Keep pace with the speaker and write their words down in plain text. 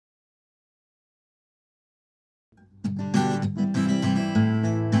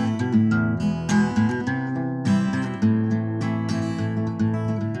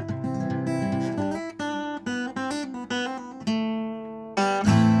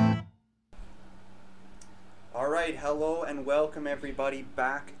right, hello and welcome everybody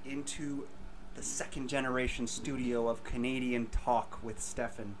back into the second generation studio of Canadian Talk with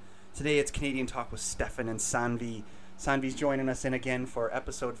Stefan. Today it's Canadian Talk with Stefan and Sanvi. Sanvi's joining us in again for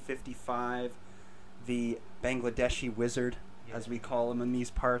episode 55, the Bangladeshi wizard, as we call him in these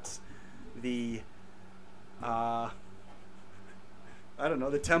parts. The, I don't know,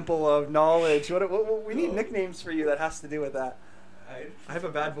 the Temple of Knowledge. What we need nicknames for you that has to do with that. I have a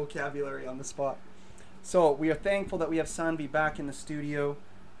bad vocabulary on the spot. So we are thankful that we have Sanvi back in the studio.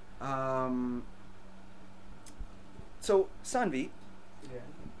 So Sanvi,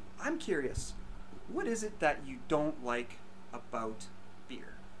 I'm curious, what is it that you don't like about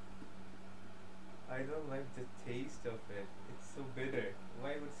beer? I don't like the taste of it. It's so bitter.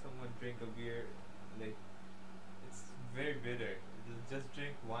 Why would someone drink a beer like it's very bitter? Just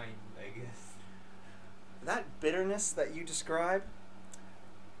drink wine, I guess. That bitterness that you describe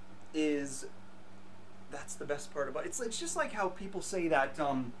that's the best part about it. It's just like how people say that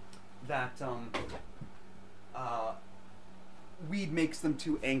weed makes them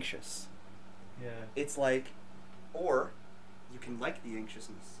too anxious. Yeah. It's like, or you can like the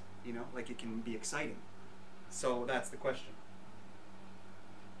anxiousness, like it can be exciting. So that's the question.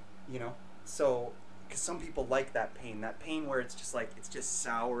 So because some people like that pain where it's just like, it's just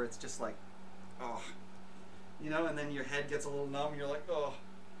sour, it's just like, oh, and then your head gets a little numb, you're like, oh.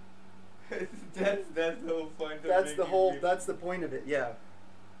 that's the whole point. That's the point of it. Yeah.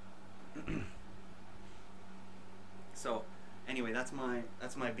 So, anyway, that's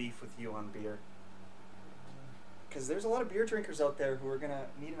my beef with you on beer. Because there's a lot of beer drinkers out there who are gonna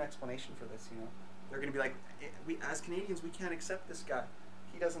need an explanation for this. They're gonna be like, we as Canadians, we can't accept this guy.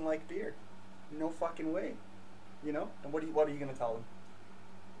 He doesn't like beer. No fucking way. And what are you gonna tell them?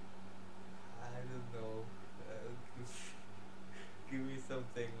 I don't know. Give me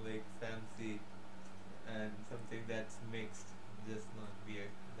something like fancy and something that's mixed, just not beer.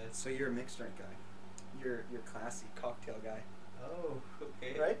 So you're a mixed drink guy. You're classy cocktail guy. Oh,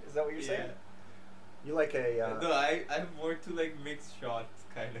 okay. Right? Is that what you're saying? You like a no, I'm more to like mixed shots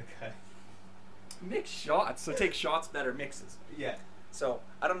kind of guy. Mixed shots. So take shots better mixes. Yeah. So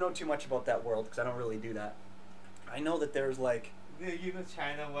I don't know too much about that world because I don't really do that. I know that there's like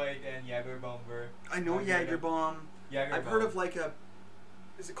China White and Jagerbomber. I know Jagerbomb. I've heard of like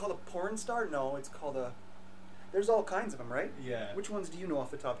is it called a porn star? No, it's called there's all kinds of them, right? Yeah. Which ones do you know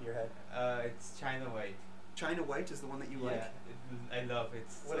off the top of your head? It's China White. China White is the one that you like? Yeah, I love it.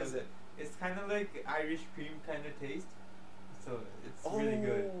 What is it? It's kind of like Irish cream kind of taste. So it's really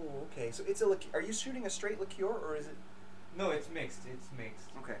good. Oh, okay. So it's are you shooting a straight liqueur or is it? No, it's mixed. It's mixed.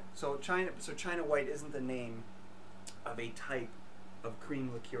 Okay. So China White isn't the name of a type of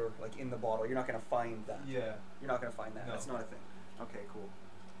cream liqueur like in the bottle. You're not going to find that. Yeah. You're not going to find that. No. That's not a thing. Okay, cool.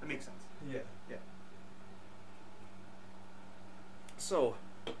 That makes sense. Yeah. Yeah. So,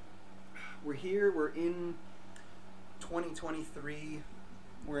 we're here. We're in 2023.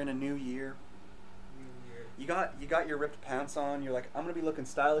 We're in a new year. You got your ripped pants on. You're like, I'm gonna be looking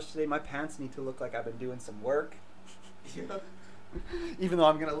stylish today. My pants need to look like I've been doing some work. Yeah. Even though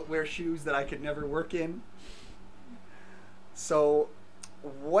I'm gonna wear shoes that I could never work in. So,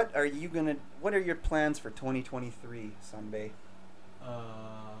 what are your plans for 2023, Sanbei? I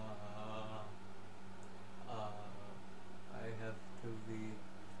have to be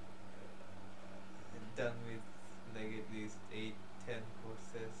done with like at least 8-10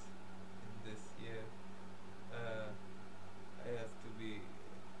 courses in this year. I have to be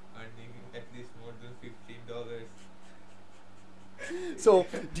earning at least more than $15. So,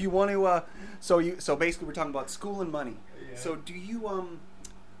 do you want to? So basically, we're talking about school and money. Yeah. So, do you want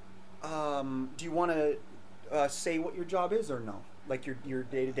to say what your job is or no? Like your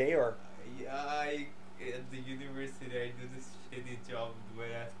day to day or? Yeah, at the university I do this shitty job where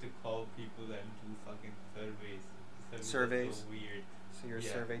I have to call people and do fucking surveys. Surveys? Are so weird. So you're a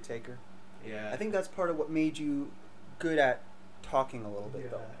Yeah. survey taker. Yeah. I think that's part of what made you good at talking a little bit,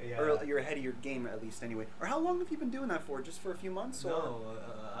 though. Yeah. Or you're ahead of your game at least, anyway. Or how long have you been doing that for? Just for a few months? Or? No,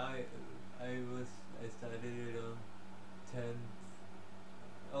 I started it on 10th.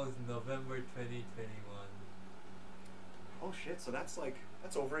 Oh, it's November 2021. Oh shit! So that's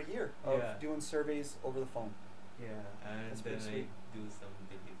over a year of Yeah. doing surveys over the phone. Yeah, and That's then pretty I sweet. do some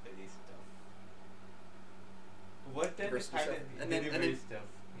delivery stuff. What type Delivery of kind stuff. of And then- delivery stuff?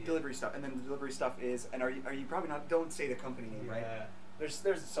 Yeah. Delivery stuff, and then the delivery stuff is, and are you probably not? Don't say the company name, right? Yeah. There's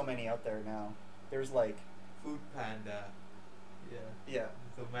so many out there now. There's like Food Panda. yeah.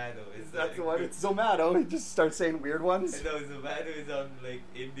 Zomato. Is that the one? It's Zomato. He just starts saying weird ones. No, Zomato is on like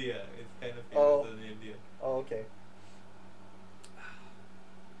India. It's kind of famous Oh. on India. Oh, okay.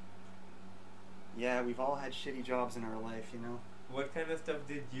 Yeah, we've all had shitty jobs in our life, you know. What kind of stuff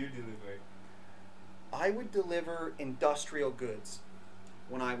did you deliver? I would deliver industrial goods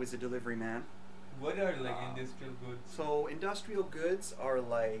when I was a delivery man. What are like Uh, industrial goods? So industrial goods are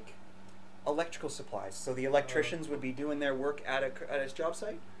like electrical supplies. So the electricians would be doing their work at a job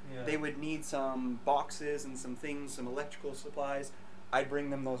site. Yeah. They would need some boxes and some things, some electrical supplies. I'd bring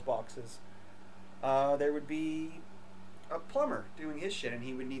them those boxes. There would be a plumber doing his shit, and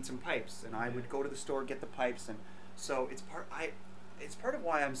he would need some pipes, and I would go to the store, get the pipes, and so it's part of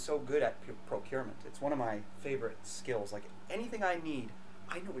why I'm so good at procurement. It's one of my favorite skills. Like anything I need,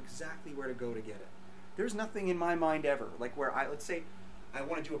 I know exactly where to go to get it. There's nothing in my mind ever like where let's say I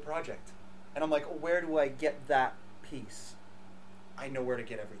want to do a project, and I'm like, oh, where do I get that piece? I know where to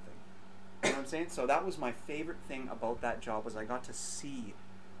get everything. You know what I'm saying? So that was my favorite thing about that job was I got to see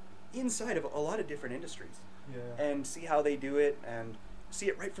inside of a lot of different industries Yeah. and see how they do it and see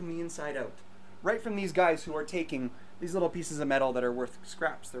it right from the inside out. Right from these guys who are taking these little pieces of metal that are worth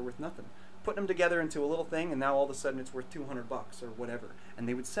scraps, they're worth nothing, putting them together into a little thing, and now all of a sudden it's worth $200 or whatever, and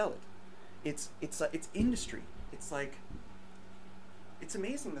they would sell it. It's industry. It's like it's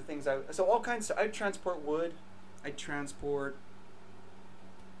amazing the things so all kinds of, I'd transport wood, I'd transport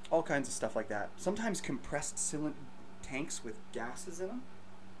all kinds of stuff like that. Sometimes compressed cylinder tanks with gases in them.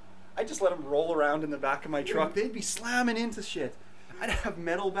 I just let them roll around in the back of my truck. They'd be slamming into shit. I'd have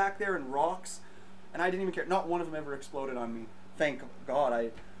metal back there and rocks, and I didn't even care. Not one of them ever exploded on me. Thank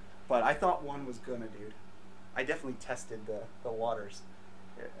God. But I thought one was gonna, dude. I definitely tested the waters.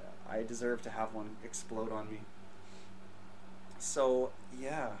 I deserve to have one explode on me. So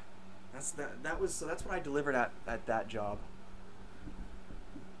yeah, that's what I delivered at that job.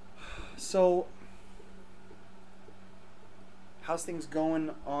 So, how's things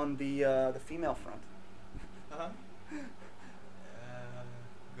going on the female front? Huh?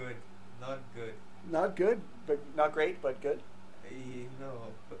 Good. Not good. Not good, but not great, but good. No,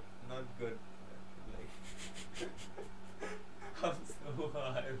 but not good. Like, I'm so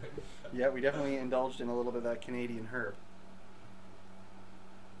high. Yeah, we definitely indulged in a little bit of that Canadian herb.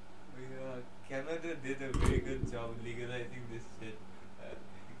 Canada did a very good job legalizing this shit.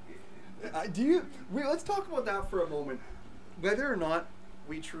 Let's talk about that for a moment. Whether or not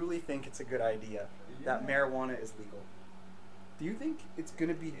we truly think it's a good idea that Yeah. marijuana is legal. Do you think it's going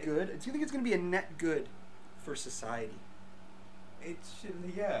to be good? Do you think it's going to be a net good for society? It should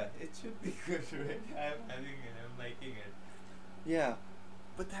be good, right? I'm having it. I'm liking it. Yeah.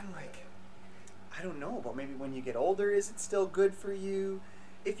 But then, like, I don't know, but maybe when you get older, is it still good for you?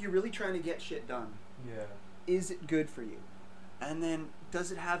 If you're really trying to get shit done, Yeah. is it good for you? And then,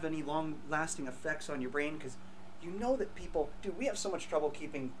 does it have any long-lasting effects on your brain? Because you know that we have so much trouble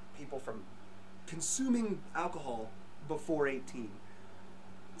keeping people from consuming alcohol before 18.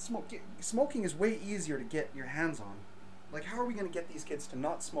 Smoking is way easier to get your hands on. Like, how are we going to get these kids to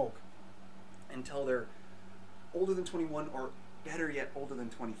not smoke until they're older than 21, or better yet, older than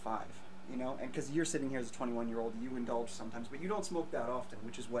 25? You know, and because you're sitting here as a 21-year-old, you indulge sometimes, but you don't smoke that often,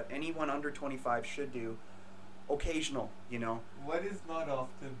 which is what anyone under 25 should do. Occasional, you know. What is not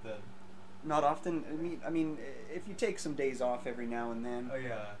often then? Not often. I mean, if you take some days off every now and then, Oh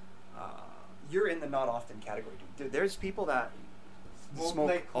yeah. you're in the not often category, dude. There's people that smoke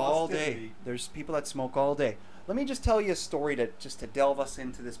like all day. constantly. There's people that smoke all day. Let me just tell you a story to delve us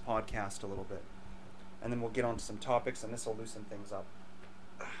into this podcast a little bit, and then we'll get on to some topics, and this will loosen things up.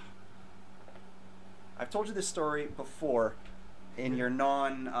 I've told you this story before in your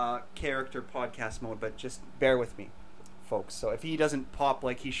non-character podcast mode, but just bear with me, folks. So if he doesn't pop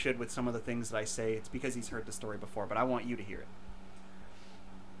like he should with some of the things that I say, it's because he's heard the story before, but I want you to hear it.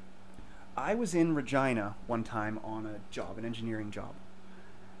 I was in Regina one time on a job, an engineering job,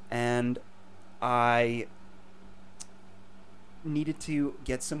 and I needed to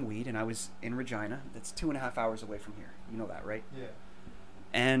get some weed, and I was in Regina. That's 2.5 hours away from here. You know that, right? Yeah.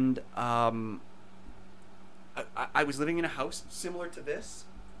 And I was living in a house similar to this,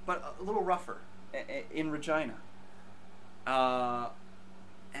 but a little rougher in Regina.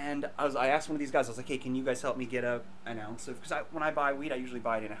 And I asked one of these guys, I was like, hey, can you guys help me get an ounce of, because when I buy weed, I usually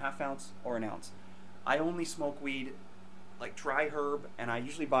buy it in a 1/2 ounce or an ounce. I only smoke weed like dry herb, and I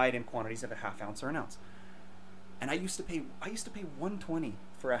usually buy it in quantities of a 1/2 ounce or an ounce. And I used to pay $120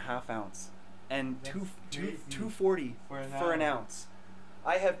 for a 1/2 ounce, and That's $240 crazy. for an ounce.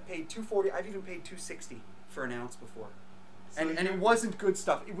 I have paid $240. I've even paid $260 for an ounce before, So and it wasn't good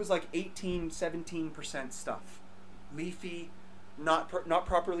stuff. It was like 17% stuff, leafy, not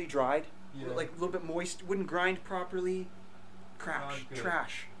properly dried, Yeah. like a little bit moist, wouldn't grind properly, Not good.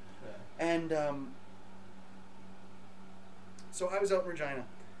 trash. Yeah. And so I was out in Regina,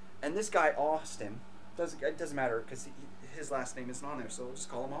 And this guy, Austin, it doesn't matter because his last name isn't on there, so we'll just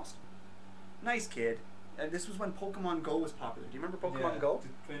call him Austin. Nice kid. And this was when Pokemon Go was popular. Do you remember Pokemon Go?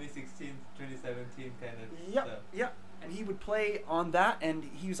 2016, 2017 kind of Yep, stuff. yep. And he would play on that, and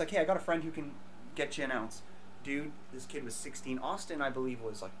he was like, hey, I got a friend who can get you an ounce. Dude, this kid was 16. Austin, I believe,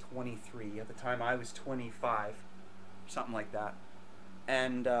 was like 23. At the time, I was 25. Something like that.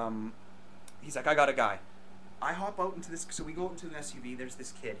 And he's like, I got a guy. I hop out into this, so we go out into an SUV. There's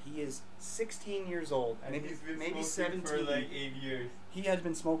this kid. He is 16 years old, And maybe he's been maybe smoking 17. for like 8 years. He has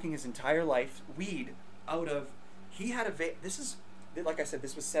been smoking his entire life, weed, out of. He had a vape. This is, like I said,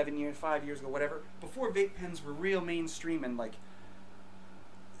 this was 5 years ago, whatever. Before vape pens were real mainstream and like.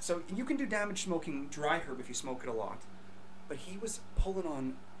 So you can do damage smoking dry herb if you smoke it a lot, but he was pulling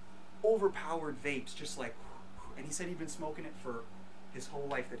on overpowered vapes, just like, and he said he'd been smoking it for his whole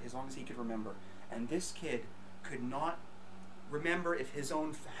life, that as long as he could remember. And this kid could not remember if his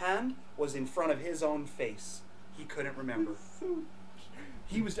own hand was in front of his own face. He couldn't remember.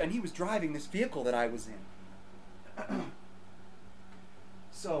 He was driving this vehicle that I was in.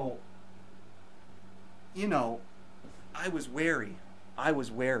 So, you know, I was wary.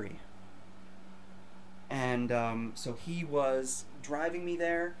 And so he was driving me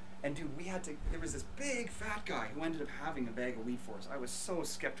there, and dude, there was this big fat guy who ended up having a bag of weed for us. I was so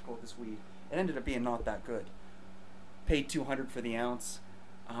skeptical of this weed. It ended up being not that good. Paid $200 for the ounce.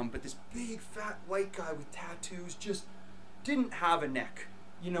 But this big fat white guy with tattoos just didn't have a neck.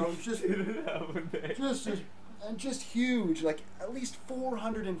 You know, just Didn't have a neck. just huge, like at least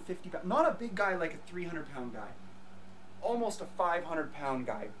 450 pounds. Not a big guy like a 300-pound guy. Almost a 500-pound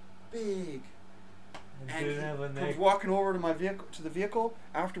guy. Big. And Didn't have a he neck. comes walking over to the vehicle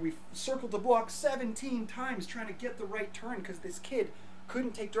after we circled the block 17 times trying to get the right turn because this kid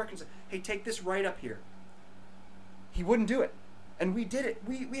couldn't take directions. Hey, take this right up here. He wouldn't do it. And we did it.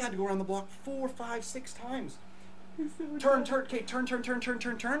 We had to go around the block 4, 5, 6 times. Turn, Kate, turn.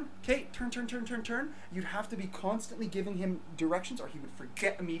 Kate, turn. You'd have to be constantly giving him directions or he would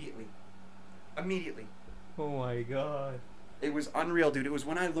forget immediately. Oh my god. It was unreal, dude. It was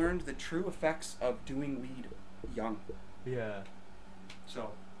when I learned the true effects of doing weed young. Yeah.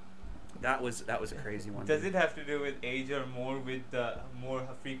 So that was a crazy one. Does it have to do with age or more with the more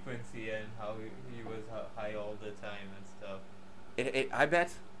frequency and how he was high all the time and stuff? I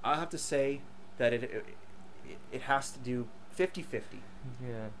bet I'll have to say that it has to do 50-50.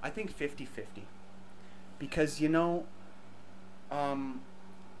 Yeah. I think 50-50. Because you know, I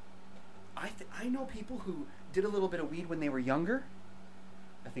know people who did a little bit of weed when they were younger.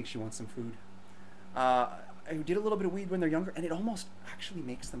 I think she wants some food. Who did a little bit of weed when they're younger, and it almost actually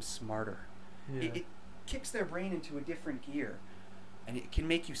makes them smarter. Yeah. It kicks their brain into a different gear, and it can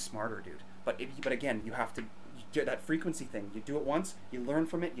make you smarter, dude. But again, you have to do that frequency thing. You do it once, you learn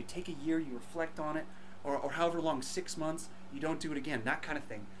from it, you take a year, you reflect on it, or however long, 6 months, you don't do it again, that kind of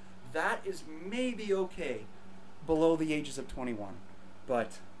thing. That is maybe okay below the ages of 21.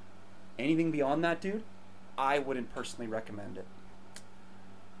 But anything beyond that, dude, I wouldn't personally recommend it.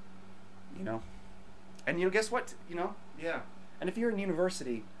 You know? And you know, guess what? You know? Yeah. And if you're in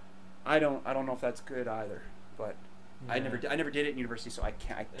university, I don't know if that's good either. But Yeah. I never did it in university, so I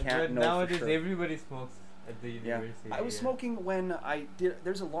can't But know nowadays for sure. everybody smokes at the university. I was smoking when I did.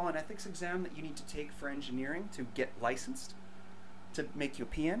 There's a law and ethics exam that you need to take for engineering to get licensed, to make you a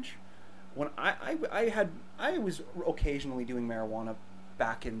PEng. When I was occasionally doing marijuana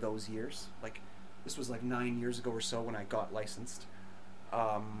back in those years. Like this was like 9 years ago or so when I got licensed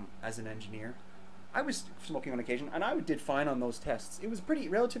as an engineer. I was smoking on occasion, and I did fine on those tests. It was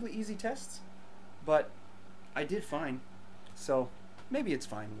relatively easy tests, but I did fine. So maybe it's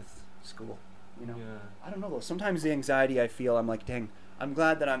fine with school. You know, Yeah. I don't know though. Sometimes the anxiety I feel, I'm like, dang, I'm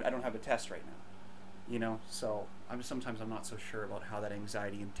glad that I don't have a test right now. You know, so sometimes I'm not so sure about how that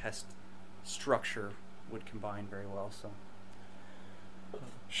anxiety and test structure would combine very well. So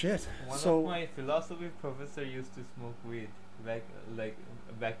shit. One So of my philosophy professor used to smoke weed back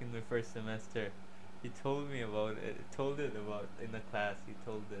in the first semester. He told me about it. Told it about in the class. He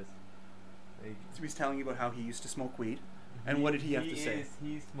told this. Like, so he's telling you about how he used to smoke weed, and what did he have to say?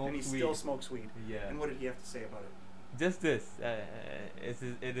 He smokes And he weed. still smokes weed. Yeah. And what did he have to say about it? Just this.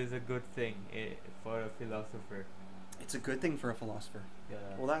 It is a good thing for a philosopher. It's a good thing for a philosopher. Yeah.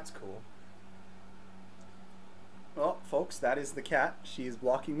 Well, that's cool. Well, folks, that is the cat. She is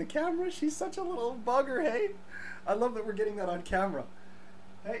blocking the camera. She's such a little bugger, hey? I love that we're getting that on camera.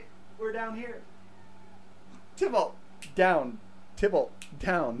 Hey, we're down here. Tybalt, down. Tybalt,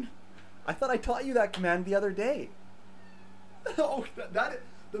 down. I thought I taught you that command the other day. Oh,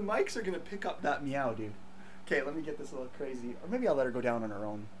 the mics are going to pick up that meow, dude. Okay, let me get this a little crazy. Or maybe I'll let her go down on her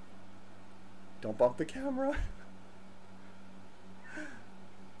own. Don't bump the camera.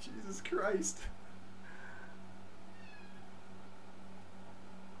 Jesus Christ.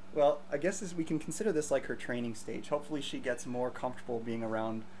 Well, I guess we can consider this like her training stage. Hopefully she gets more comfortable being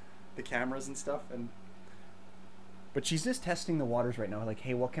around the cameras and stuff. But she's just testing the waters right now. Like,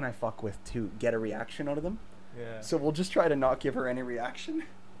 hey, what can I fuck with to get a reaction out of them? Yeah. So we'll just try to not give her any reaction.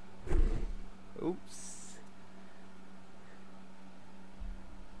 Oops.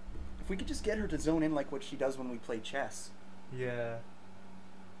 If we could just get her to zone in like what she does when we play chess. Yeah.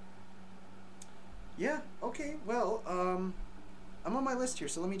 Yeah, okay, well, I'm on my list here,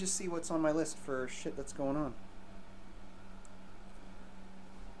 so let me just see what's on my list for shit that's going on.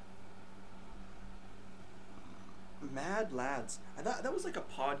 Mad Lads. I thought that was like a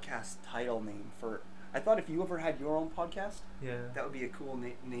podcast title name for... I thought if you ever had your own podcast, Yeah. that would be a cool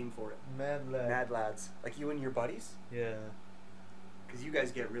name for it. Mad Lad. Mad Lads. Like you and your buddies? Yeah. Because you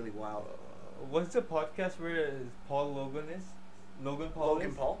guys get really wild. What's the podcast where Paul Logan is? Logan Paul Logan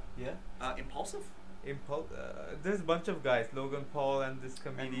is? Paul? Yeah. Impulsive? There's a bunch of guys. Logan Paul and this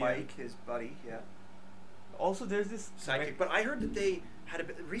comedian. And Mike, his buddy, yeah. Also, there's this... Sidekick. But I heard that they had a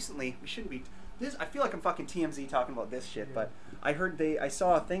bit... Recently, we shouldn't be... This, I feel like I'm fucking TMZ talking about this shit, Yeah. but I heard I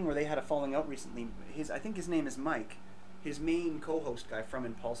saw a thing where they had a falling out recently. I think his name is Mike. His main co-host guy from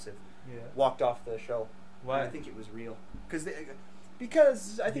Impulsive Yeah. walked off the show. Why? And I think it was real. Because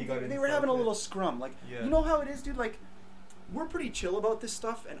I think got they were having a insulted. little scrum. Like, Yeah. you know how it is, dude? Like, we're pretty chill about this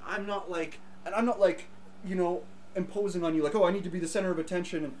stuff, and I'm not like, you know, imposing on you, like, oh, I need to be the center of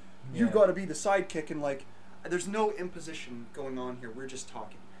attention, and you Yeah. got to be the sidekick, and like, there's no imposition going on here. We're just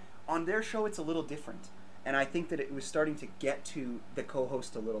talking. On their show, it's a little different, and I think that it was starting to get to the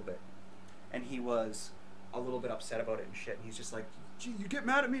co-host a little bit, and he was a little bit upset about it and shit, and he's just like, gee, you get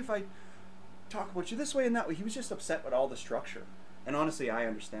mad at me if I talk about you this way and that way. He was just upset with all the structure, and honestly, I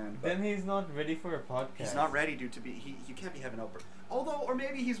understand. But Then he's not ready for a podcast. he's not ready, dude, to be. You can't be having outbursts. Although, or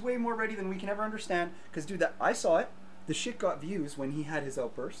maybe he's way more ready than we can ever understand. Because, dude, I saw it. The shit got views when he had his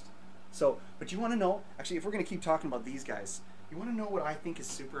outburst. So, but you want to know? Actually, if we're gonna keep talking about these guys, you want to know what I think is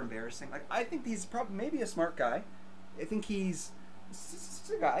super embarrassing? Like, I think he's probably maybe a smart guy. I think he's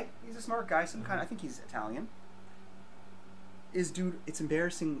a guy. He's a smart guy. Some kind. I think he's Italian. Dude, it's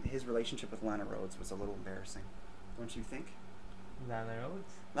embarrassing. His relationship with Lana Rhoades was a little embarrassing, don't you think? Lana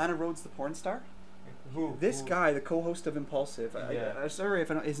Rhoades? Lana Rhoades, the porn star. Who? This Who? guy, the co-host of Impulsive. Yeah. Sorry if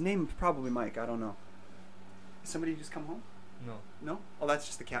I don't, his name is probably Mike. I don't know. Somebody just come home? No. No? Oh, that's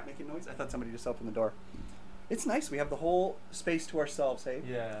just the cat making noise. I thought somebody just opened the door. It's nice. We have the whole space to ourselves, hey?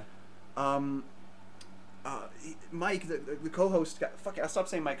 Yeah. Mike, the co-host guy. Fuck it, I'll stop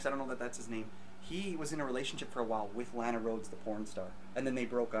saying Mike because I don't know that that's his name. He was in a relationship for a while with Lana Rhoades, the porn star, and then they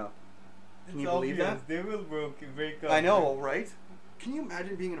broke up. Can you It's believe obvious. that? They will break up. I know, right? Can you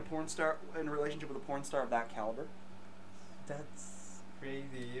imagine being in a relationship with a porn star of that caliber? That's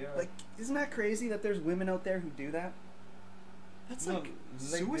crazy, yeah. Like, isn't that crazy that there's women out there who do that? That's No, like like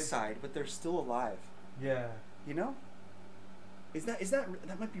suicide, but they're still alive. Yeah. You know?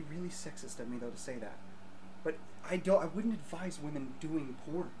 That might be really sexist of me though to say that, but I wouldn't advise women doing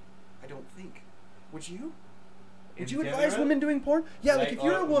porn. I don't think. Would you? Would you advise women doing porn? Yeah, like if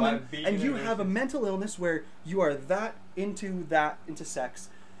you're a woman and you have a mental illness where you are that into sex,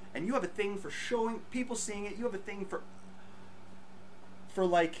 and you have a thing for showing people seeing it, you have a thing for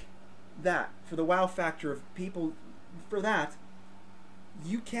like that, for the wow factor of people, for that,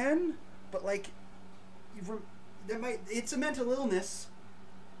 you can, but like, it's a mental illness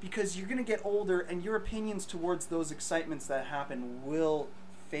because you're gonna get older and your opinions towards those excitements that happen will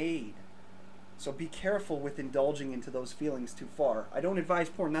fade. So be careful with indulging into those feelings too far. I don't advise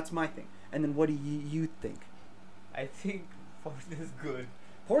porn. That's my thing. And then what do you think? I think porn is good.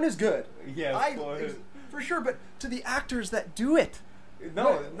 Porn is good. Yeah, for sure. But to the actors that do it,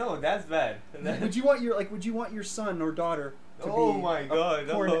 No, that's bad. would you want your son or daughter to Oh be my God,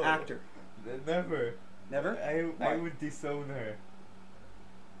 a porn no. actor? Never. Never. I Why? would disown her.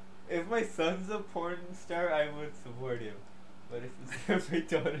 If my son's a porn star, I would support him. But if my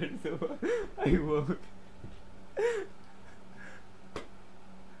daughter, no, I won't.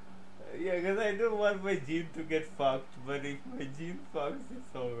 Yeah, because I don't want my gene to get fucked, but if my gene fucks,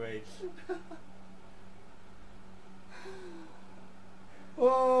 it's alright.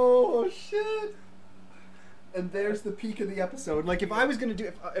 Oh shit! And there's the peak of the episode. Like if I was gonna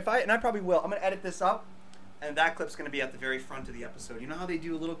do, if I and I probably will, I'm gonna edit this up, and that clip's gonna be at the very front of the episode. You know how they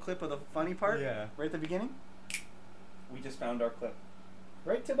do a little clip of the funny part? Yeah. Right at the beginning. We just found our clip.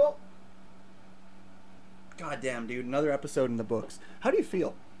 Right, Tybalt? God damn, dude! Another episode in the books. How do you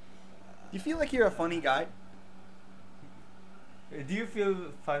feel? You feel like you're a funny guy? Do you feel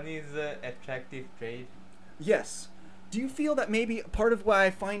funny is an attractive trait? Yes. Do you feel that maybe part of why I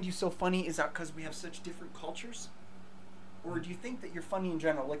find you so funny is that because we have such different cultures? Or do you think that you're funny in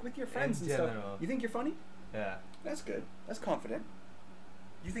general? Like with your friends In and stuff. general. You think you're funny? Yeah. That's good. That's confident.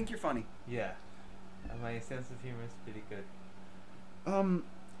 You think you're funny? Yeah. My sense of humor is pretty good.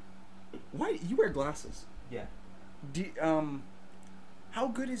 Why you wear glasses? Yeah. How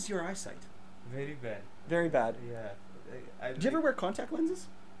good is your eyesight? Very bad. Very bad. Yeah. Do you ever wear contact lenses?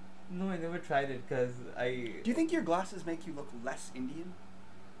 No, I never tried it because I. Do you think your glasses make you look less Indian?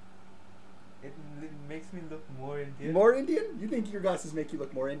 It makes me look more Indian. More Indian? You think your glasses make you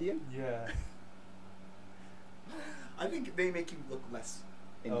look more Indian? Yeah. I think they make you look less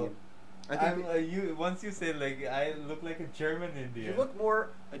Indian. Oh. I think you once you say like I look like a German Indian. you look more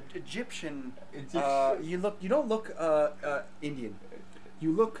Egyptian. Egyptian. You don't look Indian.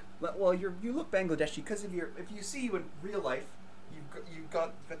 You look you look Bangladeshi because of your. If you see you in real life, you've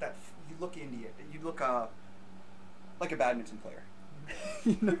got that. You look Indian. You look like a badminton player.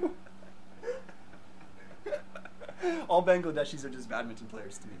 You know. All Bangladeshis are just badminton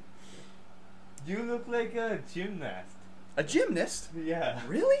players to me. You look like a gymnast. A gymnast? Yeah.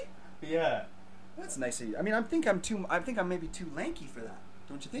 Really? Yeah. That's nice of you. I mean, I think I'm maybe too lanky for that.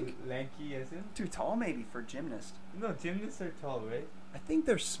 Don't you think? Lanky as in? Too tall maybe for a gymnast. No, gymnasts are tall, right? I think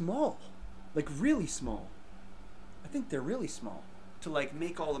they're small. Like really small. I think they're really small to like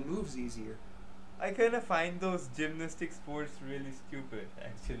make all the moves easier. I kind of find those gymnastic sports really stupid.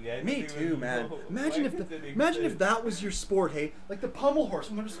 Actually, I Me don't too, even man. know Imagine why if does it imagine if exist. that was your sport, hey? Like the pommel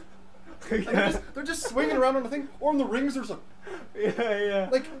horse, when they're just swinging around on the thing, or in the rings. There's like, yeah.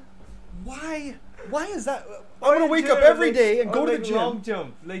 like, why is that? Or I'm gonna in wake up general, every like- day and or go to like the gym. long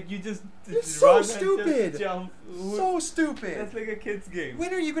jump, like you just It's just so run and stupid. just jump. So stupid. That's like a kid's game.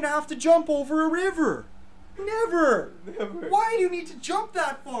 When are you gonna have to jump over a river? Never. Never. Why do you need to jump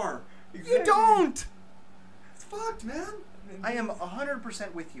that far? You Exactly. don't. It's fucked, man. I am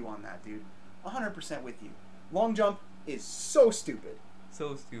 100% with you on that, dude. 100% with you. Long jump is so stupid.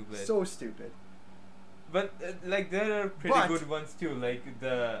 So stupid. So stupid. But like there are pretty But- good ones too. Like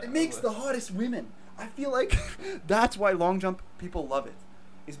the. It makes the hottest women. I feel like that's why long jump people love it.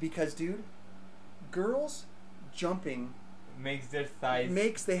 Is because, dude, girls jumping makes their thighs.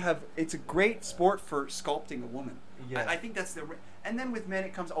 it's a great sport for sculpting a woman. Yeah. I think that's and then with men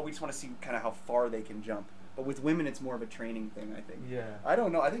it comes, we just want to see kind of how far they can jump. But with women it's more of a training thing, I think. Yeah. I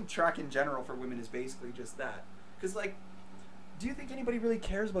don't know. I think track in general for women is basically just that. Because, like, do you think anybody really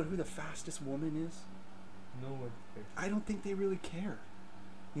cares about who the fastest woman is? No one cares. I don't think they really care.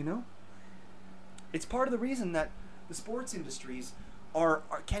 You know? It's part of the reason that the sports industries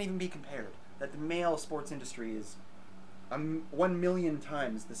can't even be compared. That the male sports industry is 1 million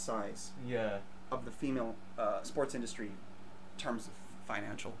times the size Yeah. of the female sports industry in terms of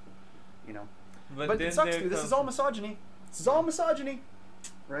financial, you know. But then it sucks, there dude. This comes- is all misogyny. This is all misogyny.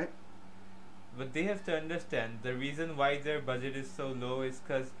 Right? But they have to understand the reason why their budget is so low is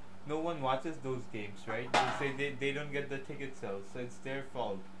because no one watches those games, right? They say they don't get the ticket sales, so it's their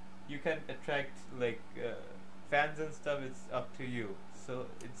fault. You can attract like fans and stuff. It's up to you. So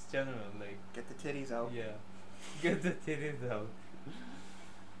it's general, like Get the titties out. yeah, get the titties out.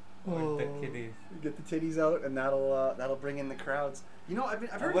 Or the kitties. Get the titties out, and that'll bring in the crowds. You know, I've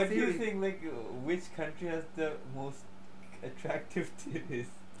heard What a do theory. you think? Like, which country has the most attractive titties?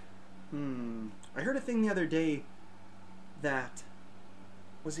 I heard a thing the other day that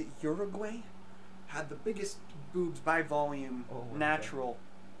was it Uruguay had the biggest boobs by volume, Oh my natural.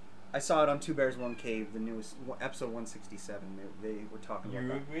 I saw it on Two Bears One Cave, the newest episode 167. They were talking about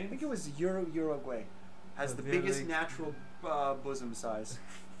that. I Uruguay? think it was Uruguay has Oh, the they're biggest like- natural bosom size.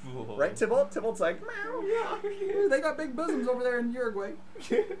 Whoa. Right, Tybalt? Tybalt's like, meow, yeah. They got big bosoms over there in Uruguay.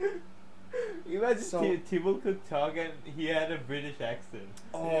 Imagine So- Thibault could talk and he had a British accent.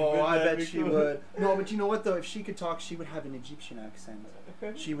 Oh, Wouldn't I that bet be she cool? would. No, but you know what though? If she could talk, she would have an Egyptian accent.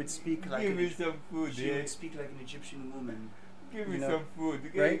 She would speak like Give an me Egy- some food, she eh? would speak like an Egyptian woman. Give me you know, some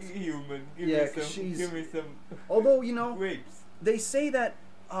food. right? Human. Give Yeah, me 'cause some. she's- Give me some Although you know, grapes. they say that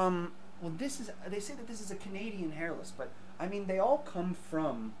well, they say that this is a Canadian hairless, but I mean they all come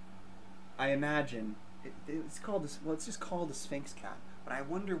from, I imagine it's called this. Well, it's just called the Sphinx cat. But I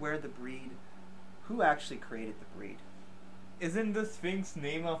wonder where the breed, who actually created the breed. Isn't the Sphinx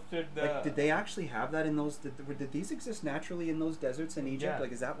named after the? Like, did they actually have that in those? Did these exist naturally in those deserts in Egypt? Yeah.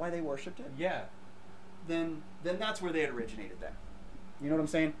 Like, is that why they worshipped it? Yeah. Then that's where they had originated. Then, you know what I'm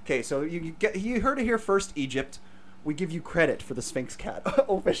saying? Okay, so you heard it here first, Egypt. We give you credit for the Sphinx cat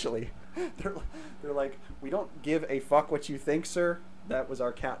officially. They're like, we don't give a fuck what you think, sir. That was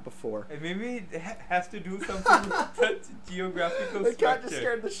our cat before. And maybe it has to do something with the geographical The cat just structure.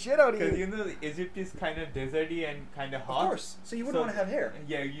 scared the shit out of Because you. you know Egypt is kind of deserty and kind of Of hot. course. So you wouldn't want to have hair.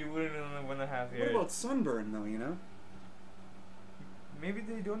 Yeah, you wouldn't want to have hair. What about sunburn, though, you know? Maybe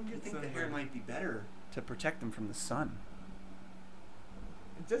they don't I get think the sunburn. hair might be better to protect them from the sun.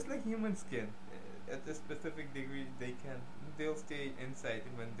 Just like human skin. At a specific degree, they'll stay inside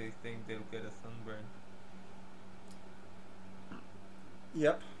when they think they'll get a sunburn.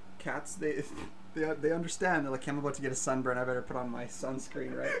 Yep. Cats, they understand. They're like, I'm about to get a sunburn. I better put on my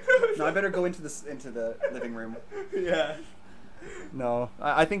sunscreen, right? No, I better go into the living room. Yeah. No,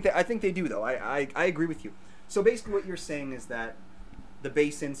 I think they do though. I agree with you. So basically, what you're saying is that the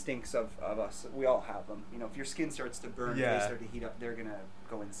base instincts of us, we all have them. You know, if your skin starts to burn, if Yeah. they start to heat up, they're gonna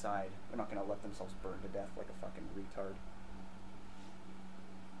go inside. They're not gonna let themselves burn to death like a fucking retard.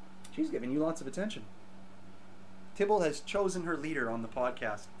 She's giving you lots of attention. Tybalt has chosen her leader on the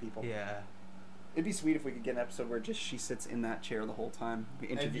podcast, people. Yeah. It'd be sweet if we could get an episode where just she sits in that chair the whole time. We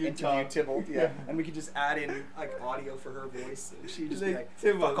And interview you talk. Tybalt, yeah. Yeah. And we could just add in like audio for her voice. And she'd just be Like, like,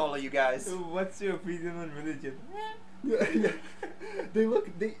 Tybalt, fuck all of you guys. So what's your opinion on religion? Yeah,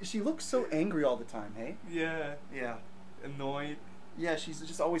 yeah. She looks so angry all the time, hey? Yeah. Yeah. Annoyed. Yeah, she's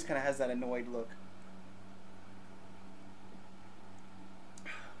just always kind of has that annoyed look.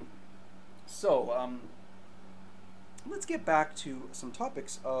 So, let's get back to some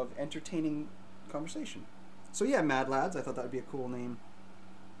topics of entertaining conversation. So yeah, Mad Lads, I thought that would be a cool name.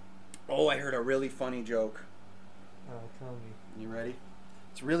 Oh, I heard a really funny joke. Oh, tell me. You ready?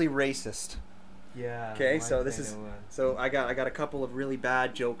 It's really racist. Yeah. Okay, my so this kinda is one. so I got a couple of really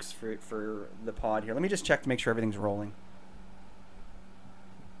bad jokes for the pod here. Let me just check to make sure everything's rolling.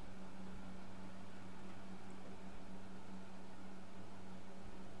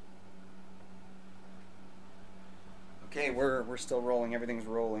 Okay, we're still rolling. Everything's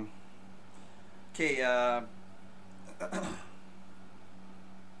rolling. Okay,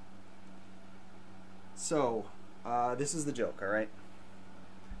 so this is the joke, all right?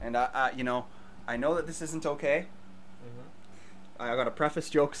 And I know that this isn't okay. I gotta preface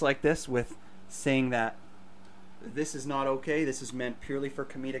jokes like this with saying that this is not okay. This is meant purely for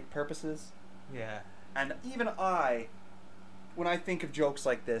comedic purposes. Yeah. And even I, when I think of jokes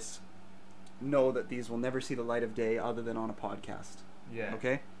like this, know that these will never see the light of day other than on a podcast. Yeah.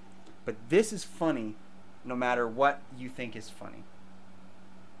 Okay? But this is funny no matter what you think is funny.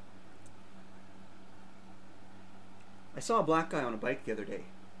 I saw a black guy on a bike the other day.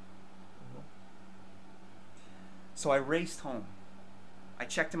 So I raced home. I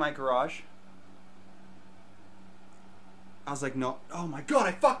checked in my garage. I was like, no. Oh my god,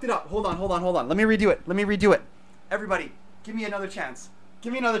 I fucked it up. Hold on. Let me redo it. Everybody, give me another chance.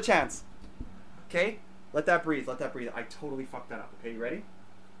 Okay? Let that breathe. I totally fucked that up. Okay, you ready?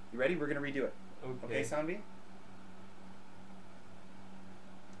 We're going to redo it. Okay, Soundby?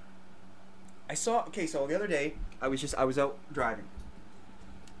 So the other day, I was out driving.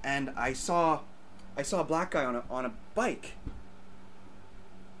 And I saw a black guy on a bike.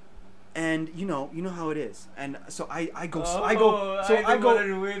 And you know how it is. And so I go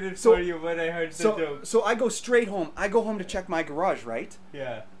ruin it so- for you when I heard the joke. So I go straight home. I go home to check my garage, right?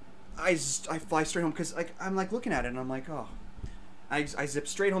 Yeah. I fly straight home because I'm like looking at it and I'm like, oh. I zip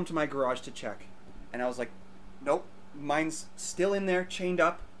straight home to my garage to check, and I was like, nope, mine's still in there, chained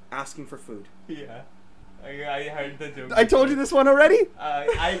up, asking for food. Yeah. I heard the joke. I told you this one already?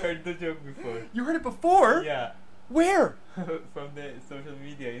 I heard the joke before. You heard it before? Yeah. Where? From the social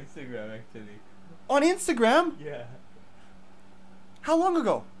media, Instagram actually. On Instagram? Yeah. How long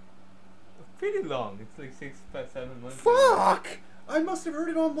ago? Pretty long. It's like 7 months. ago. Fuck! I must have heard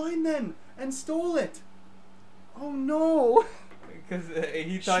it online then and stole it. Oh no. Because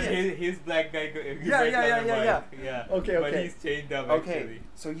he thought Shit. his black guy Yeah. Yeah. Okay. But he's chained up Okay, actually.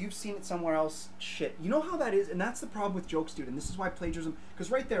 so you've seen it somewhere else. Shit. You know how that is? And that's the problem with jokes, dude. And this is why plagiarism...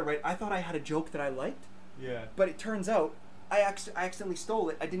 Because right there, I thought I had a joke that I liked. Yeah. But it turns out I accidentally stole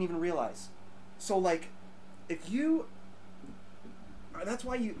it. I didn't even realize. So, like, if you... That's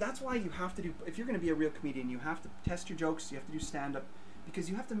why you have to do... If you're going to be a real comedian, you have to test your jokes. You have to do stand-up. Because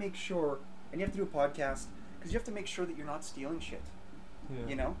you have to make sure... And you have to do a podcast. Because you have to make sure that you're not stealing shit. Yeah.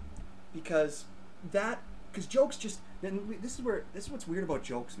 You know, because jokes just this is what's weird about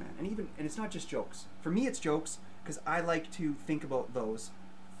jokes, man. And it's not just jokes. For me, it's jokes because I like to think about those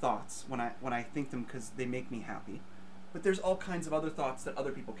thoughts when I think them because they make me happy. But there's all kinds of other thoughts that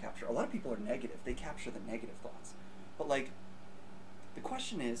other people capture. A lot of people are negative; they capture the negative thoughts. But like, the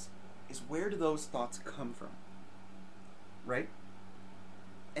question is where do those thoughts come from? Right?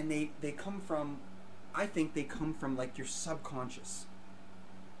 And they come from. I think they come from like your subconscious.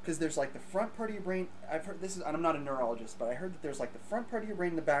 because there's like the front part of your brain. I've heard this is, and I'm not a neurologist, but I heard that there's like the front part of your brain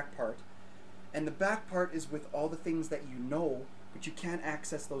and the back part, and the back part is with all the things that you know, but you can't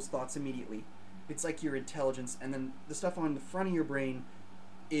access those thoughts immediately. It's like your intelligence, and then the stuff on the front of your brain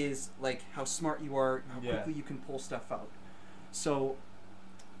is like how smart you are, how Yeah. quickly you can pull stuff out. So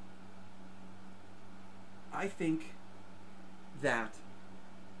I think that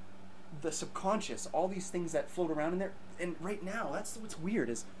the subconscious, all these things that float around in there, and right now, that's what's weird,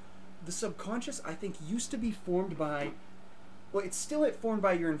 is the subconscious, I think, used to be formed by, well, it's still formed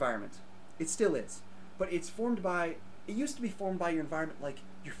by your environment. It still is. But it's formed by, it used to be formed by your environment, like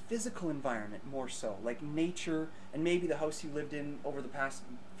your physical environment more so, like nature, and maybe the house you lived in over the past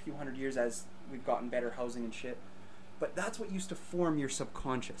few hundred years as we've gotten better housing and shit. But that's what used to form your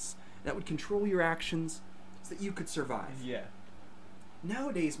subconscious. That would control your actions so that you could survive. Yeah.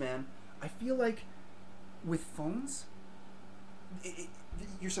 Nowadays, man, I feel like with phones,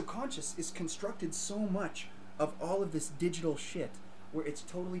 your subconscious is constructed so much of all of this digital shit where it's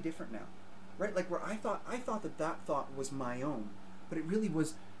totally different now, right? Like where I thought that thought was my own, but it really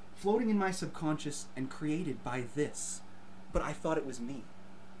was floating in my subconscious and created by this, but I thought it was me.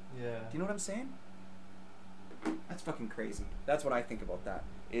 Yeah. Do you know what I'm saying? That's fucking crazy. That's what I think about that.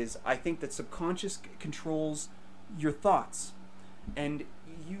 Is I think that subconscious controls your thoughts. And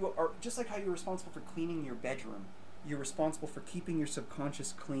you are, just like how you're responsible for cleaning your bedroom, you're responsible for keeping your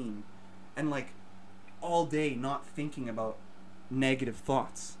subconscious clean and like all day not thinking about negative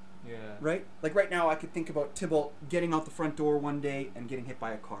thoughts. Yeah. Right? Like right now I could think about Tybalt getting out the front door one day and getting hit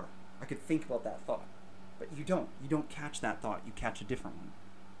by a car. I could think about that thought. But you don't. You don't catch that thought. You catch a different one.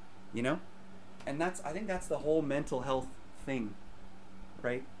 You know? And I think that's the whole mental health thing.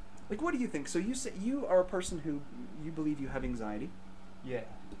 Right? Like, what do you think? So you say you are a person who you believe you have anxiety, Yeah.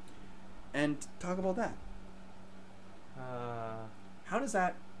 and talk about that. How does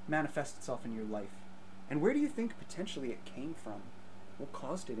that manifest itself in your life, and where do you think potentially it came from? What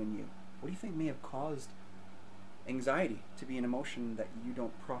caused it in you? What do you think may have caused anxiety to be an emotion that you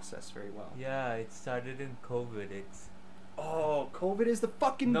don't process very well? Yeah, it started in COVID. It's Oh, COVID is the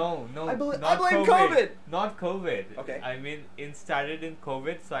fucking no, I blame not COVID. Not COVID. Okay. I mean, it started in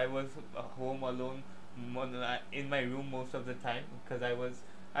COVID, so I was home alone in my room most of the time because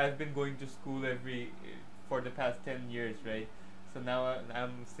I've been going to school for the past 10 years, right? So now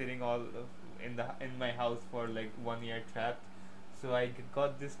I'm sitting all in my house for like 1 year trapped. So I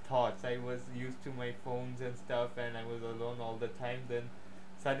got these thoughts. I was used to my phones and stuff, and I was alone all the time. Then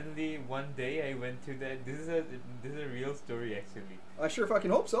suddenly one day I went to this is a real story actually. I sure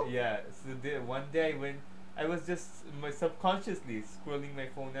fucking hope so. Yeah, so one day I was just subconsciously scrolling my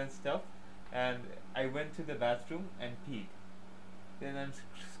phone and stuff, and I went to the bathroom and peed. Then I'm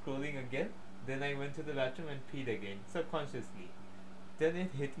scrolling again. Then I went to the bathroom and peed again, subconsciously. Then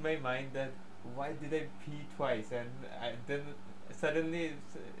it hit my mind that why did I pee twice? And then suddenly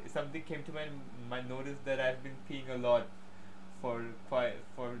something came to my notice that I've been peeing a lot for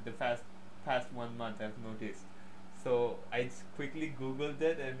the past 1 month. I've noticed. So I quickly googled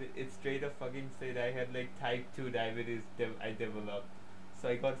it, and it straight up fucking said I had like type 2 diabetes I developed. So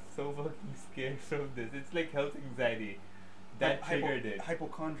I got so fucking scared from this. It's like health anxiety. That triggered it.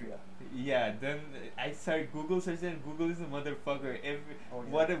 Hypochondria. Yeah, then I started Google searching, and Google is a motherfucker. Oh,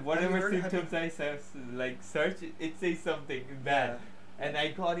 yeah. Whatever symptoms I search, it says something bad. Yeah. And I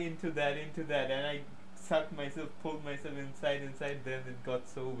got into that, and I sucked myself, pulled myself inside, then it got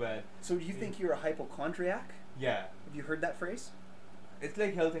so bad. So do you think you're a hypochondriac? Yeah. Have you heard that phrase? It's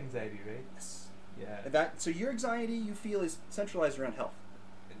like health anxiety, right? Yes. Yeah. So your anxiety you feel is centralized around health.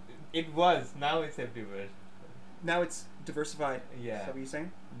 It was. Now it's everywhere. Now it's diversified. Yeah. Is that what you're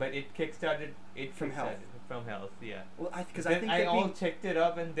saying? But it kickstarted it From health. From health, yeah. Well, because Then I think I that all checked it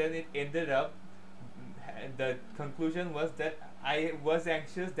up, and then it ended up. The conclusion was that I was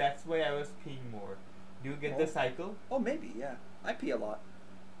anxious. That's why I was peeing more. Do you get the cycle? Oh, maybe, yeah. I pee a lot.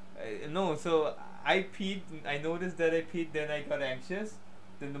 No, so I peed. I noticed that I peed. Then I got anxious.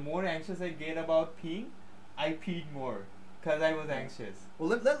 Then the more anxious I get about peeing, I peed more because I was anxious. Well,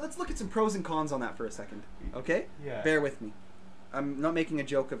 let's look at some pros and cons on that for a second, okay? Yeah. Bear with me. I'm not making a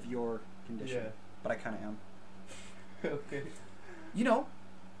joke of your condition, Yeah. but I kind of am. Okay. You know,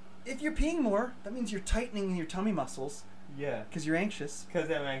 if you're peeing more, that means you're tightening your tummy muscles Yeah. because you're anxious.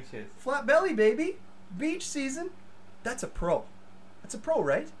 Because I'm anxious. Flat belly, baby. Beach season. That's a pro. That's a pro,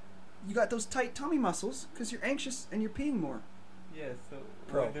 right? You got those tight tummy muscles because you're anxious and you're peeing more. Yeah. So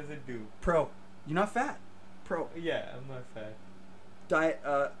Pro. what does it do? Pro. You're not fat. Pro. Yeah, I'm not fat.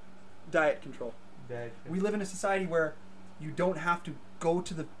 Diet control. That. We live in a society where you don't have to go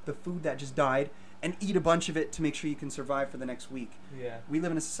to the food that just died and eat a bunch of it to make sure you can survive for the next week. Yeah. We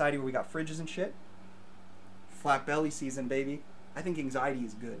live in a society where we got fridges and shit. Flat belly season, baby. I think anxiety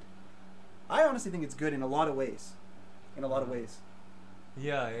is good. I honestly think it's good in a lot of ways. In a lot of ways.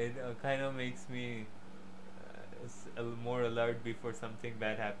 Yeah, it kind of makes me more alert before something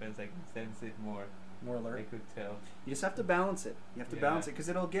bad happens. I can sense it more. More alert. I could tell. You just have to balance it. You have to Yeah. balance it because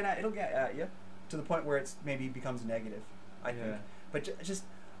it'll get at you to the point where it's maybe becomes negative. I think. Yeah. But just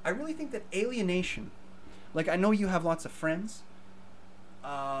I really think that alienation. Like I know you have lots of friends,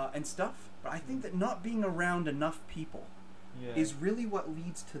 and stuff, but I think that not being around enough people Yeah. is really what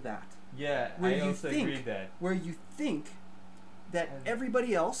leads to that. Yeah, where I you also think- agree that. Where you think that And-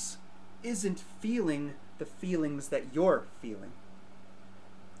 everybody else isn't feeling the feelings that you're feeling.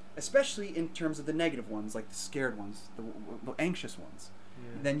 Especially in terms of the negative ones, like the scared ones, the anxious ones.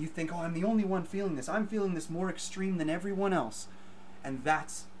 Yeah. Then you think, oh, I'm the only one feeling this. I'm feeling this more extreme than everyone else. And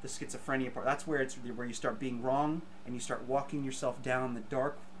that's the schizophrenia part. That's where you start being wrong and you start walking yourself down the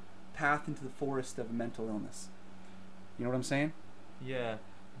dark path into the forest of mental illness. You know what I'm saying? Yeah,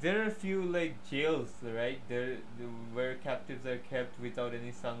 there are a few like jails, right? Where captives are kept without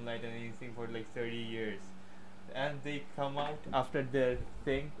any sunlight and anything for like 30 years, and they come out after their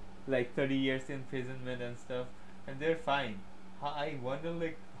thing, like 30 years imprisonment and stuff, and they're fine. I wonder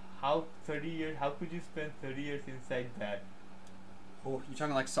like how 30 years? How could you spend 30 years inside that? Oh, you're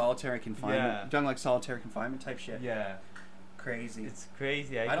talking like solitary confinement. Yeah. You're talking like solitary confinement type shit. Yeah, Crazy. it's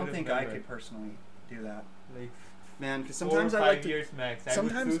crazy. I don't couldn't think I remember. could personally do that, Like man. Because 4 or sometimes 5 I like to. years max. I would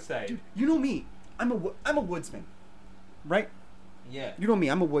Sometimes, suicide. dude, you know me. I'm a woodsman, right? Yeah. You know me.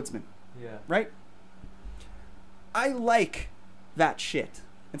 I'm a woodsman, Yeah. right? I like that shit,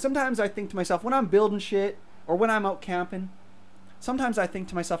 and sometimes I think to myself when I'm building shit or when I'm out camping. Sometimes I think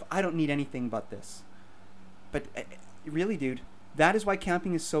to myself, I don't need anything but this. But really, dude, that is why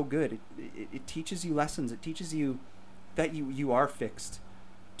camping is so good. It teaches you lessons. It teaches you that you are fixed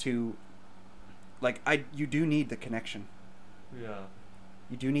to, like, you do need the connection. Yeah.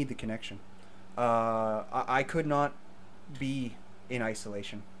 You do need the connection. I could not be in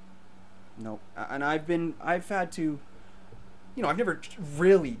isolation. No. And I've had to, I've never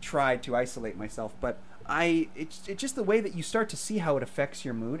really tried to isolate myself, but it's just the way that you start to see how it affects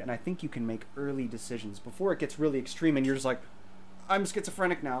your mood, and I think you can make early decisions before it gets really extreme and you're just like, I'm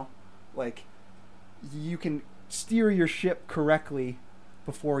schizophrenic now. Like, you can steer your ship correctly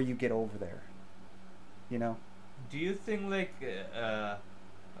before you get over there. You know? Do you think like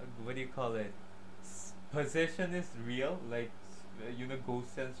what do you call it? Possession is real, like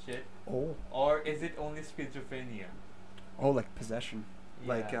ghosts and shit, Oh. or is it only schizophrenia? Oh, like possession.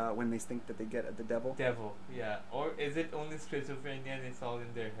 Like Yeah. when they think that they get at the devil. Devil, yeah. Or is it only schizophrenia and it's all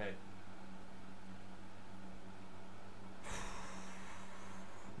in their head?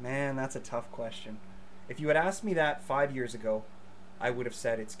 Man, that's a tough question. If you had asked me that 5 years ago, I would have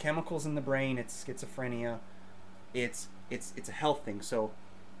said it's chemicals in the brain, it's schizophrenia, it's a health thing. So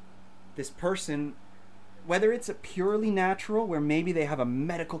this person, whether it's a purely natural, where maybe they have a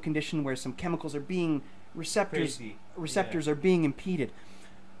medical condition where some chemicals are being Crazy. receptors are being impeded,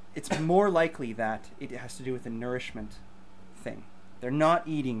 it's more likely that it has to do with a nourishment thing. They're not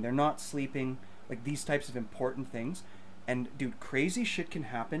eating, they're not sleeping, like these types of important things. And dude, crazy shit can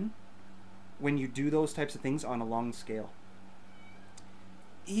happen when you do those types of things on a long scale.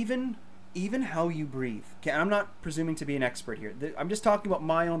 Even how you breathe. Okay, I'm not presuming to be an expert here. I'm just talking about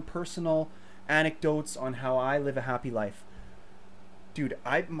my own personal anecdotes on how I live a happy life. Dude,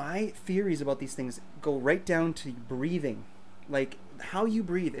 my theories about these things go right down to breathing. Like how you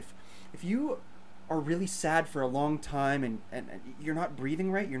breathe. If you are really sad for a long time and you're not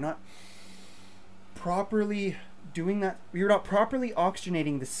breathing right, you're not properly doing that, you're not properly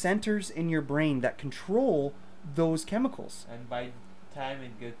oxygenating the centers in your brain that control those chemicals. And by the time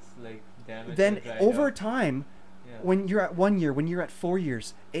it gets like damaged, Then or dried over up, time, yeah. when you're at 1 year, when you're at 4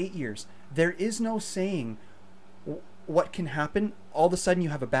 years, 8 years, there is no saying what can happen. All of a sudden you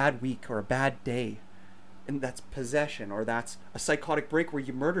have a bad week or a bad day, and that's possession, or that's a psychotic break where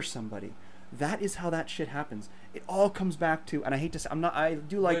you murder somebody. That is how that shit happens. It all comes back to, and I hate to say, I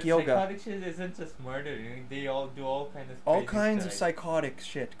do like But yoga. Psychotic shit isn't just murder. They all do all kinds of All crazy kinds of stuff. psychotic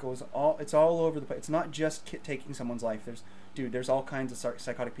shit it's all over the place. It's not just taking someone's life. There's all kinds of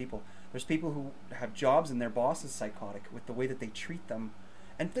psychotic people. There's people who have jobs and their boss is psychotic with the way that they treat them.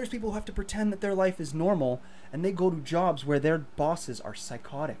 And there's people who have to pretend that their life is normal and they go to jobs where their bosses are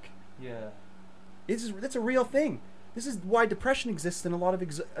psychotic. Yeah. That's a real thing. This is why depression exists in a lot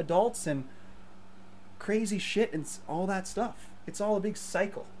of adults and crazy shit and all that stuff. It's all a big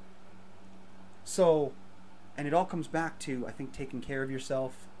cycle. So, and it all comes back to, I think, taking care of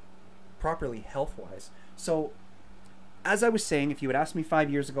yourself, properly health-wise. So, as I was saying, if you had asked me 5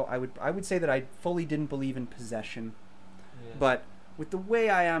 years ago, I would say that I fully didn't believe in possession. Yeah. But with the way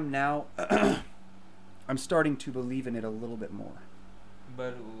I am now, I'm starting to believe in it a little bit more.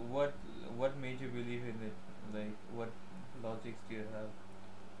 But what made you believe in it? Like, what logics do you have?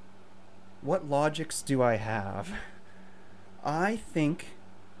 What logics do I have? I think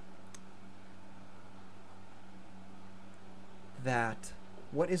that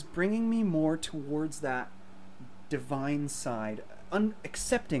what is bringing me more towards that divine side,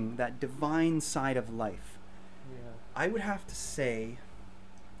 accepting that divine side of life, Yeah. I would have to say...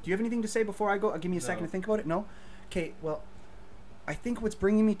 Do you have anything to say before I go? Give me a second No. to think about it. No? Okay, well, I think what's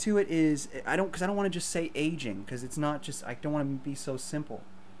bringing me to it is... Because I don't want to just say aging, because it's not just... I don't want to be so simple.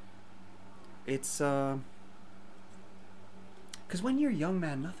 It's... Because when you're young,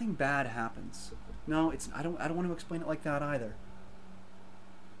 man, nothing bad happens. No, it's... I don't want to explain it like that either.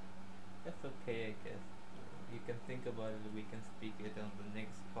 That's okay, I guess. You can think about it. We can speak it on the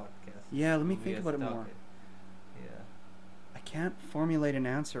next podcast. Yeah, let me We think have about it talk more. Yeah. I can't formulate an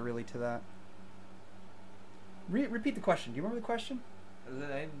answer really to that. Repeat the question. Do you remember the question?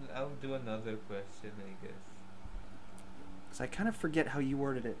 I'll do another question, I guess. Because I kind of forget how you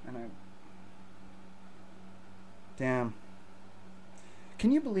worded it, and I... Damn.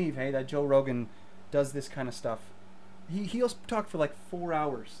 Can you believe, hey, that Joe Rogan does this kind of stuff? He'll talk for like 4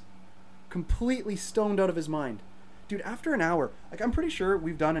 hours. Completely stoned out of his mind. Dude, after an hour, like I'm pretty sure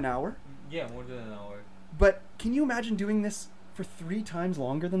we've done an hour, Yeah, more than an hour. but can you imagine doing this for 3 times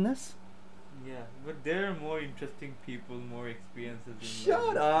longer than this? Yeah, but there are more interesting people, more experiences. In Shut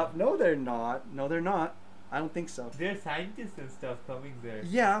life. up. No, they're not. No, they're not. I don't think so. There are scientists and stuff coming there.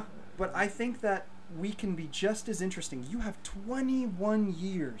 Yeah, but I think that we can be just as interesting. You have 21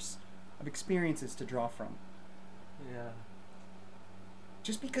 years of experiences to draw from. Yeah.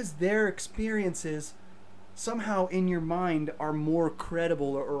 Just because their experiences somehow in your mind are more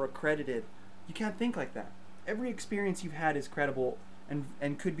credible or accredited, you can't think like that. Every experience you've had is credible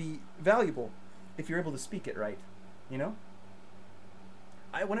and could be valuable if you're able to speak it right, you know?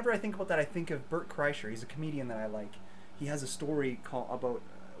 Whenever I think about that, I think of Bert Kreischer. He's a comedian that I like. He has a story about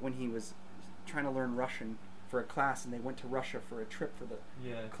when he was trying to learn Russian for a class, and they went to Russia for a trip for the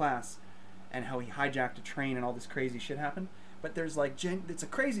Yeah. class, and how he hijacked a train and all this crazy shit happened. But there's like it's a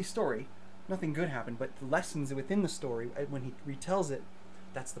crazy story. Nothing good happened, but the lessons within the story, when he retells it,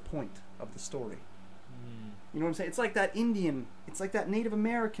 that's the point of the story. You know what I'm saying? It's like that Indian, it's like that Native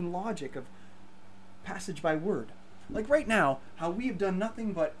American logic of passage by word. Like right now, how we have done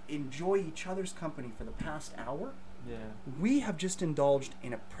nothing but enjoy each other's company for the past hour. Yeah. We have just indulged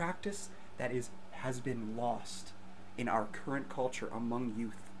in a practice that has been lost in our current culture among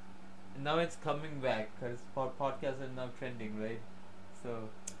youth. Now it's coming back because podcasts are now trending, right? So.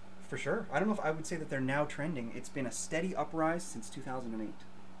 For sure. I don't know if I would say that they're now trending. It's been a steady uprise since 2008.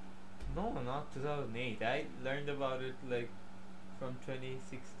 No, not 2008. I learned about it like from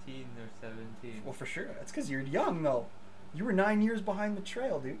 2016 or 17. Well, for sure. That's because you're young, though. You were 9 years behind the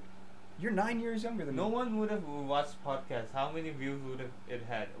trail, dude. You're 9 years younger than No me. one would have watched podcasts. How many views would have it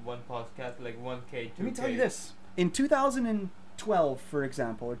had? One podcast, like 1K, 2K. Let me tell you this. In 2012, for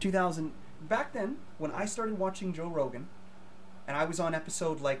example, or 2000... Back then, when I started watching Joe Rogan, and I was on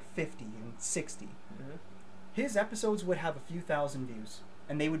episode like 50 and 60, Mhm. his episodes would have a few thousand views.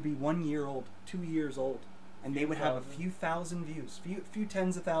 And they would be 1 year old, 2 years old. And they would have a few thousand views. Few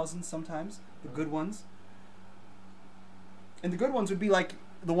tens of thousands sometimes. The good ones. And the good ones would be like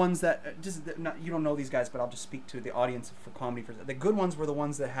the ones that... you don't know these guys, but I'll just speak to the audience for comedy. The good ones were the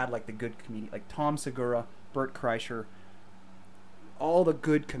ones that had like the good comedian. Like Tom Segura, Bert Kreischer. All the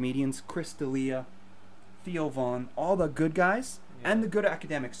good comedians. Chris D'Elia, Theo Vaughn. All the good guys. Yeah. And the good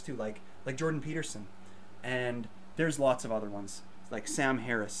academics too. Like Jordan Peterson. And there's lots of other ones. Like Sam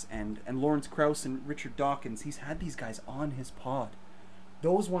Harris and Lawrence Krauss and Richard Dawkins. He's had these guys on his pod.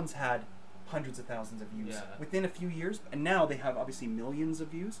 Those ones had hundreds of thousands of views Yeah. within a few years, and now they have obviously millions of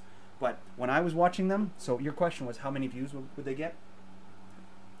views. But when I was watching them, so your question was how many views would they get?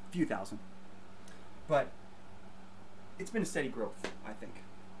 A few thousand. But it's been a steady growth, I think.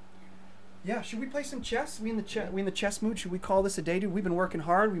 Yeah, should we play some chess? We in the chess mood? Should we call this a day, dude? We've been working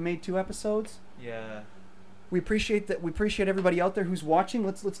hard. We made 2 episodes. Yeah. We appreciate that. We appreciate everybody out there who's watching.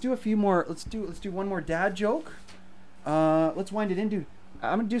 Let's do a few more. Let's do one more dad joke. Let's wind it in, dude.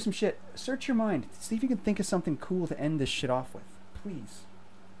 I'm gonna do some shit. Search your mind. See if you can think of something cool to end this shit off with, please.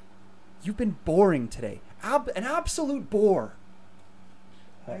 You've been boring today. An absolute bore.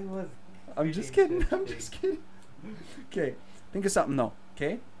 I was. I'm just pretty kidding. I'm interesting. just kidding. Okay, think of something though.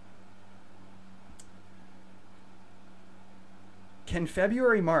 Okay. Can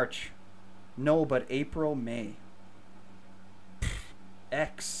February, March No, but April, May.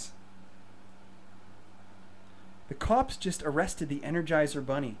 X. The cops just arrested the Energizer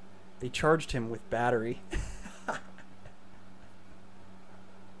Bunny. They charged him with battery.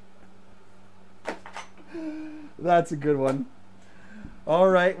 That's a good one. All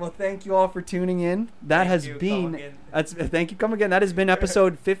right. Well, thank you all for tuning in. That has been. Thank you. Come again. That has been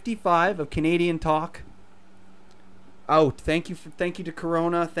episode 55 of Canadian Talk. Out. Thank you to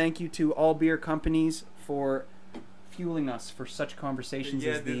Corona. Thank you to all beer companies for fueling us for such conversations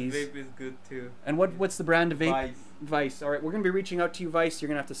as these. Yeah, this vape is good too. And what's the brand of vape? Vice. Vice. All right, we're gonna be reaching out to you, Vice. You're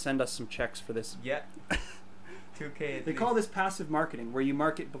gonna have to send us some checks for this. Yeah. 2K. They call this passive marketing, where you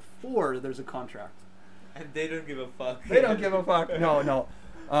market before there's a contract. And they don't give a fuck. They don't give a fuck. No.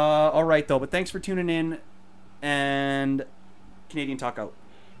 All right though, but thanks for tuning in, and Canadian Talk out.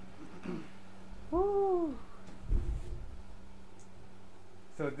 Woo.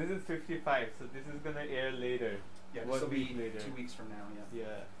 So this is 55. So this is gonna air later. Yeah, 1 week later. 2 weeks from now. Yeah.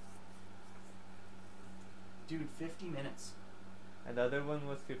 Yeah. Dude, 50 minutes. Another one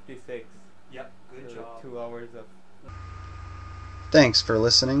was 56. Yep. Good So job. 2 hours of. Thanks for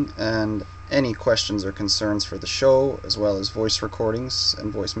listening, and any questions or concerns for the show, as well as voice recordings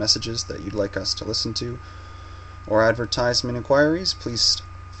and voice messages that you'd like us to listen to, or advertisement inquiries, please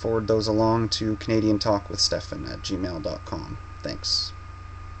forward those along to CanadianTalkWithStefan@gmail.com. Thanks.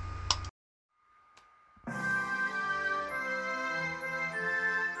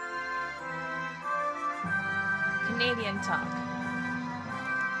 Canadian Talk.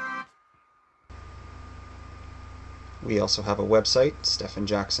 We also have a website,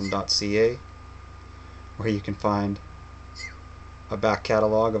 stefanjackson.ca, where you can find a back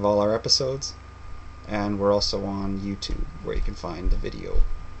catalog of all our episodes, and we're also on YouTube, where you can find the video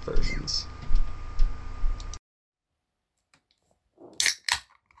versions.